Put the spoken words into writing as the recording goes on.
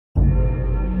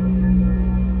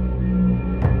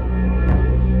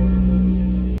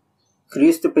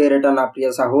క్రీస్తు పేరిట నా ప్రియ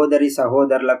సహోదరి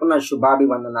సహోదరులకు నా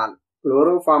శుభాభివందనాలు.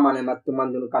 క్లోరోఫామ్ అనే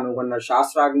మత్తుమందును కనుగొన్న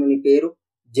శాస్త్రజ్ఞుని పేరు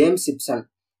జేమ్స్ సిప్సన్.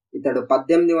 ఇతడు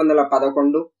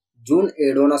 1811 జూన్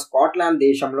 7న స్కాట్లాండ్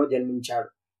దేశంలో జన్మించాడు.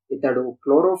 ఇతడు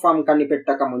క్లోరోఫామ్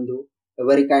కనిపెట్టక ముందు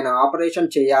ఎవరికైనా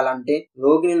ఆపరేషన్ చేయాలంటే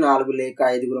రోగిని 4 లేక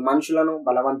 5 మనుషులను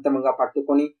బలవంతముగా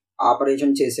పట్టుకొని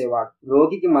ఆపరేషన్ చేసేవాడు.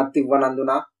 రోగికి మత్తు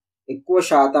ఇవ్వనందున ఎక్కువ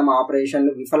శాతం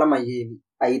ఆపరేషన్లు విఫలమయ్యేవి.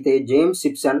 అయితే జేమ్స్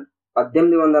సిప్సన్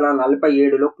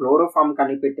 1847లో క్లోరోఫామ్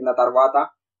కనిపెట్టిన తర్వాత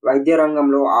వైద్య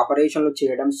రంగంలో ఆపరేషన్లు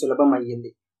చేయడం సులభమయ్యింది.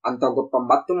 అంత గొప్ప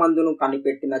మత్తు మందును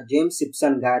కనిపెట్టిన జేమ్స్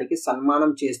సిప్సన్ గారికి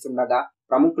సన్మానం చేస్తుండగా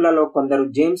ప్రముఖులలో కొందరు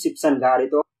జేమ్స్ సిప్సన్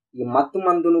గారితో, ఈ మత్తు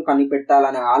మందును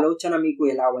కనిపెట్టాలనే ఆలోచన మీకు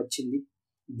ఎలా వచ్చింది,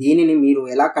 దీనిని మీరు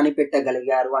ఎలా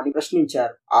కనిపెట్టగలిగారు అని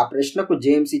ప్రశ్నించారు. ఆ ప్రశ్నకు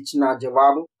జేమ్స్ ఇచ్చిన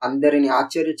జవాబు అందరిని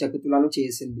ఆశ్చర్యచకితులను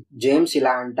చేసింది. జేమ్స్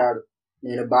ఇలా అంటాడు: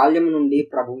 నేను బాల్యం నుండి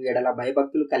ప్రభు ఎడల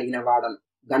భయభక్తులు కలిగిన వాడను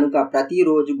గనుక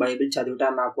ప్రతిరోజు బైబిల్ చదువుట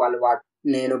నాకు అలవాటు.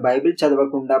 నేను బైబిల్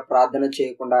చదవకుండా ప్రార్థన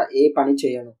చేయకుండా ఏ పని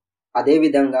చేయను.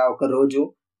 అదేవిధంగా ఒకరోజు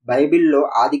బైబిల్లో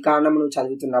ఆదికాండమును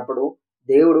చదువుతున్నప్పుడు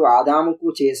దేవుడు ఆదాముకు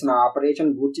చేసిన ఆపరేషన్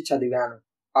గూర్చి చదివాను.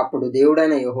 అప్పుడు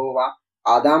దేవుడైన యెహోవా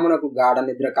ఆదామునకు గాఢ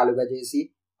నిద్ర కలుగజేసి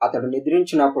అతడు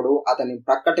నిద్రించినప్పుడు అతని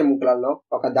ప్రక్కటి ముక్కలలో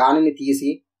ఒక దానిని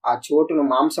తీసి ఆ చోటును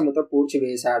మాంసముతో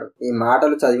పూడ్చివేశాడు. ఈ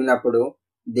మాటలు చదివినప్పుడు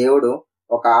దేవుడు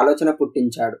ఒక ఆలోచన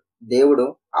పుట్టించాడు. దేవుడు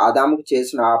ఆదాముకు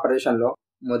చేసిన ఆపరేషన్లో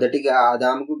మొదటిగా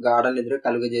ఆదాముకు గాఢ నిద్ర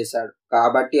కలుగజేశాడు.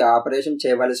 కాబట్టి ఆపరేషన్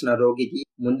చేయవలసిన రోగికి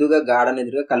ముందుగా గాఢ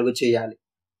నిద్ర కలుగు చేయాలి.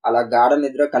 అలా గాఢ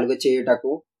నిద్ర కలుగు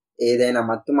చేయుటకు ఏదైనా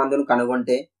మత్తు మందును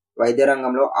కనుగొంటే వైద్య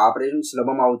రంగంలో ఆపరేషన్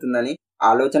సులభం అవుతుందని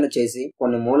ఆలోచన చేసి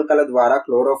కొన్ని మూలికల ద్వారా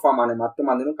క్లోరోఫామ్ అనే మత్తు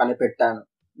మందును కనిపెట్టాను.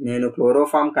 నేను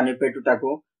క్లోరోఫామ్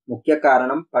కనిపెట్టుటకు ముఖ్య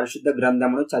కారణం పరిశుద్ధ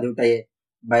గ్రంథమును చదువుటయే.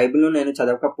 బైబిల్ను నేను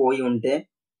చదవకపోయి ఉంటే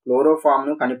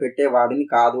క్లోరోఫామ్ను కనిపెట్టే వాడిని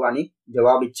కాదు అని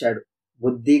జవాబిచ్చాడు.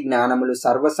 బుద్ధి జ్ఞానములు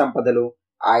సర్వ సంపదలు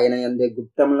ఆయన యందే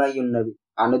గుప్తములై ఉన్నవి.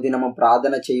 అనుదినము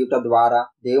ప్రార్థన చేయుట ద్వారా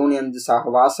దేవుని యందు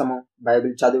సహవాసము,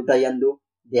 బైబిల్ చదువుట యందు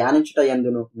ధ్యానించుట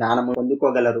యందును జ్ఞానము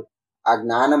పొందుకోగలరు. ఆ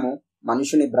జ్ఞానము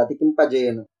మనుషుని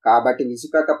బ్రతికింపజేయను. కాబట్టి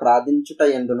విసుకక ప్రార్థించుట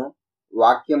యందును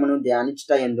వాక్యమును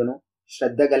ధ్యానించుట యందును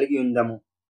శ్రద్ధ కలిగి ఉందము.